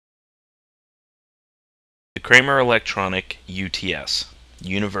Kraemer Electronic UTS,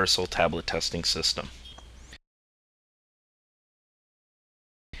 Universal Tablet Testing System.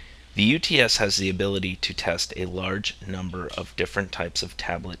 The UTS has the ability to test a large number of different types of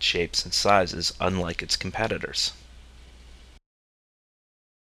tablet shapes and sizes, unlike its competitors.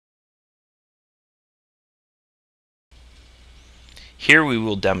 Here we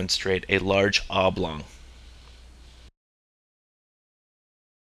will demonstrate a large oblong.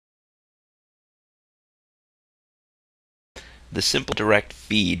 The simple direct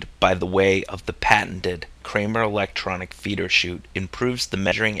feed by the way of the patented Kraemer electronic feeder chute improves the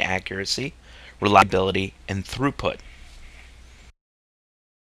measuring accuracy, reliability, and throughput.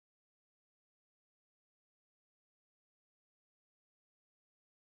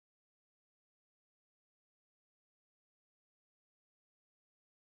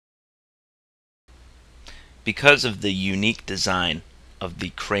 Because of the unique design of the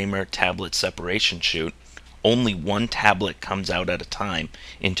Kraemer tablet separation chute, only one tablet comes out at a time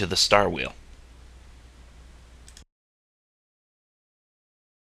into the star wheel.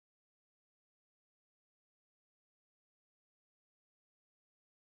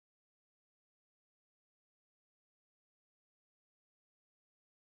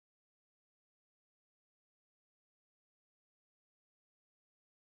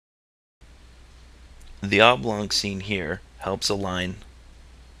 The oblong seen here helps align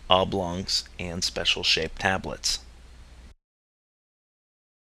oblongs and special shaped tablets.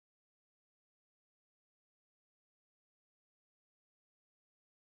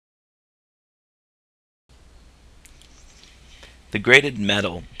 The graded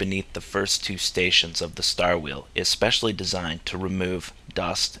metal beneath the first two stations of the star wheel is specially designed to remove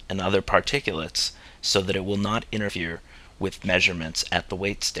dust and other particulates so that it will not interfere with measurements at the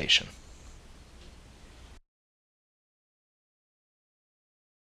weight station.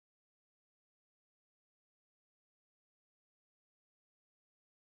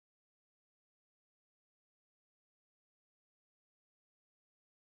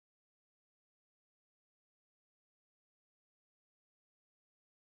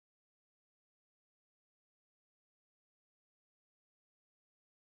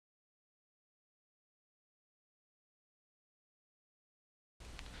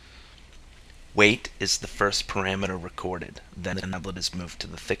 Weight is the first parameter recorded, then the tablet is moved to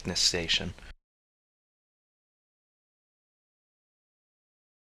the thickness station.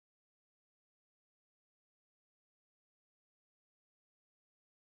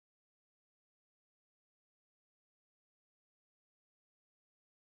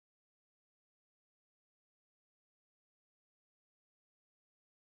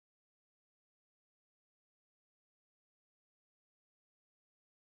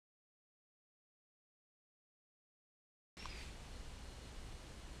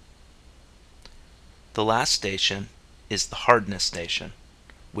 The last station is the hardness station,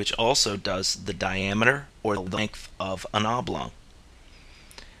 which also does the diameter or the length of an oblong.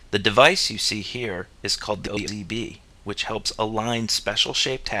 The device you see here is called the OZB, which helps align special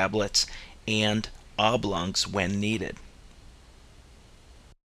shaped tablets and oblongs when needed.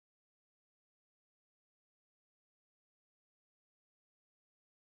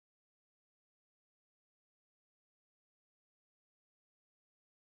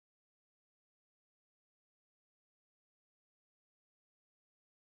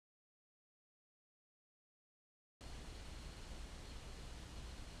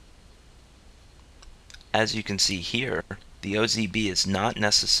 As you can see here, the OZB is not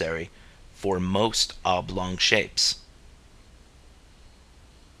necessary for most oblong shapes.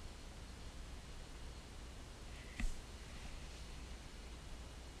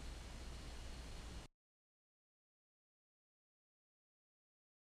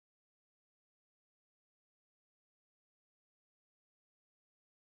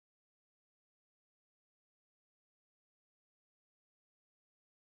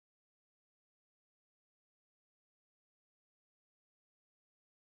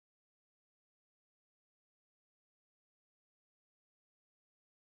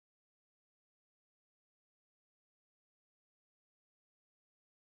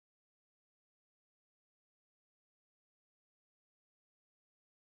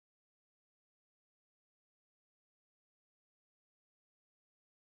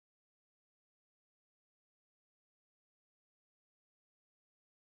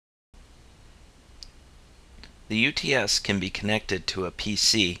 The UTS can be connected to a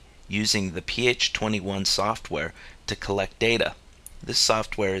PC using the PH21 software to collect data. This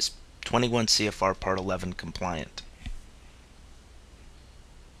software is 21 CFR Part 11 compliant.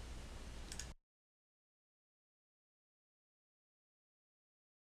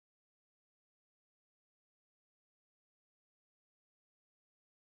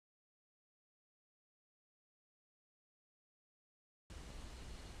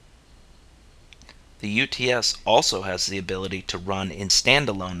 The UTS also has the ability to run in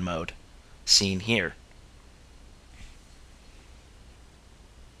standalone mode, seen here.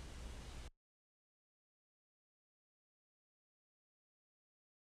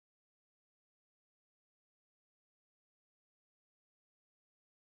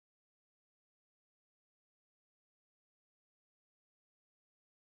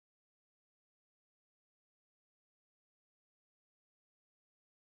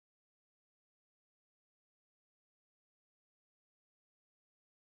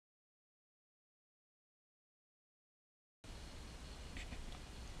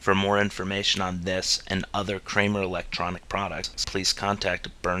 For more information on this and other Kraemer electronic products, please contact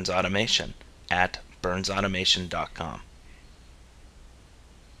Burns Automation at burnsautomation.com.